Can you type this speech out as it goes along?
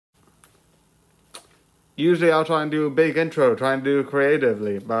Usually I'll try and do a big intro, try and do it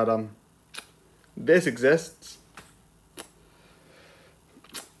creatively, but this exists.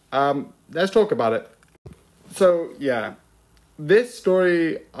 Let's talk about it. So yeah, this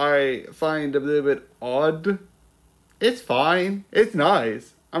story I find a little bit odd. It's fine, it's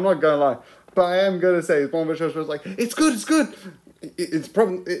nice, I'm not gonna lie, but I am gonna say it's one of the shows where it's like, it's good.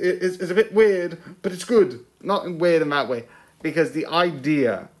 It's a bit weird, but it's good. Not weird in that way, because the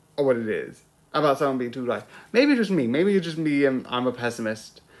idea of what it is about someone being too nice. Maybe it's just me. Maybe it's just me and I'm a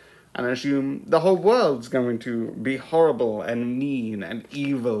pessimist, and I assume the whole world's going to be horrible and mean and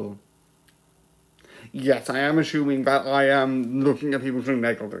evil. Yes, I am assuming that I am looking at people through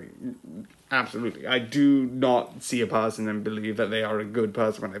negatively. Absolutely. I do not see a person and believe that they are a good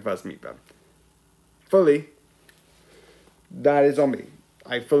person when I first meet them. Fully. That is on me.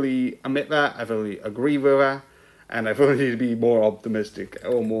 I fully admit that, I fully agree with that, and I fully need to be more optimistic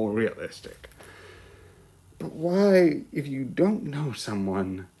or more realistic. But why, if you don't know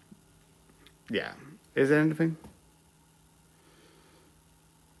someone... Yeah. Is there anything?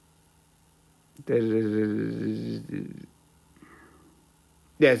 There's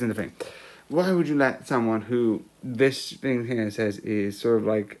anything. Why would you let someone who, this thing here says, is sort of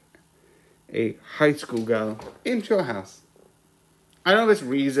like a high school girl into your house? I know there's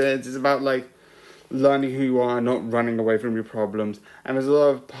reasons. It's about, like, learning who you are, not running away from your problems. And there's a lot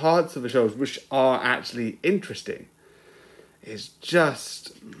of parts of the shows which are actually interesting. It's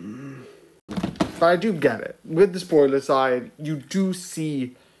just... But I do get it. With the spoiler side, you do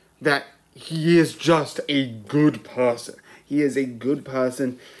see that he is just a good person. He is a good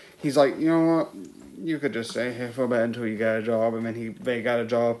person. He's like, you know what? You could just stay here for a bit until you get a job. And then they get a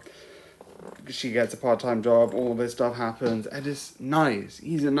job. She gets a part-time job, all this stuff happens, and it's nice.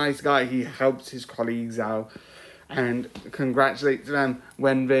 He's a nice guy. He helps his colleagues out and congratulates them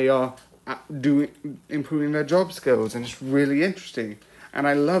when they are improving their job skills, and it's really interesting. And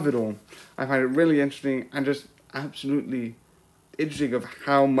I love it all. I find it really interesting and just absolutely interesting of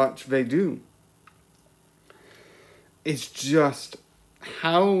how much they do. It's just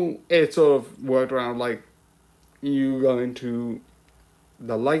how it sort of worked around, like, you go into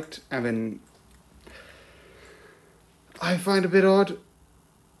the light, and then I find a bit odd.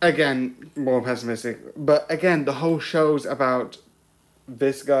 Again, more pessimistic, but again, the whole show's about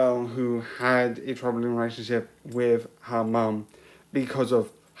this girl who had a troubling relationship with her mum because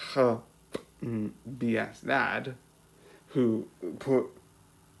of her BS dad, who put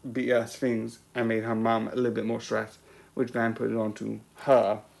BS things and made her mum a little bit more stressed, which then put it on to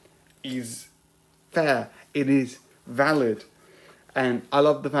her, is fair. It is valid. And I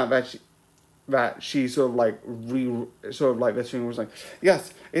love the fact that she sort of like this thing was like,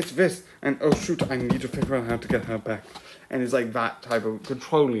 yes, it's this, and oh shoot, I need to figure out how to get her back. And it's like that type of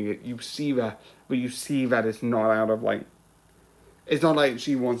controlling it. You see that, but you see that it's not out of like, it's not like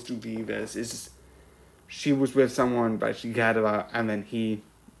she wants to be this. It's just, she was with someone that she cared about, and then he,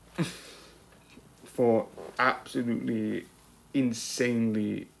 for absolutely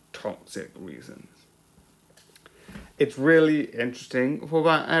insanely toxic reasons. It's really interesting for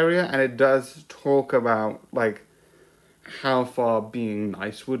that area, and it does talk about, like, how far being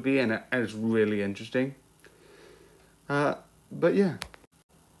nice would be, and it's really interesting. But yeah.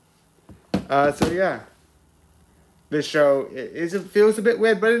 So yeah. This show, it feels a bit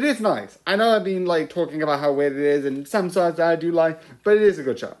weird, but it is nice. I know I've been, like, talking about how weird it is, and some sides I do like, but it is a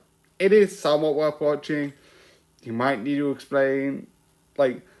good show. It is somewhat worth watching. You might need to explain,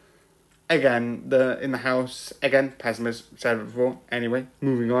 like... Again, in the house, again, pessimist, said it before. Anyway,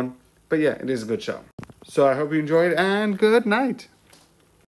 moving on. But yeah, it is a good show. So I hope you enjoyed, and good night.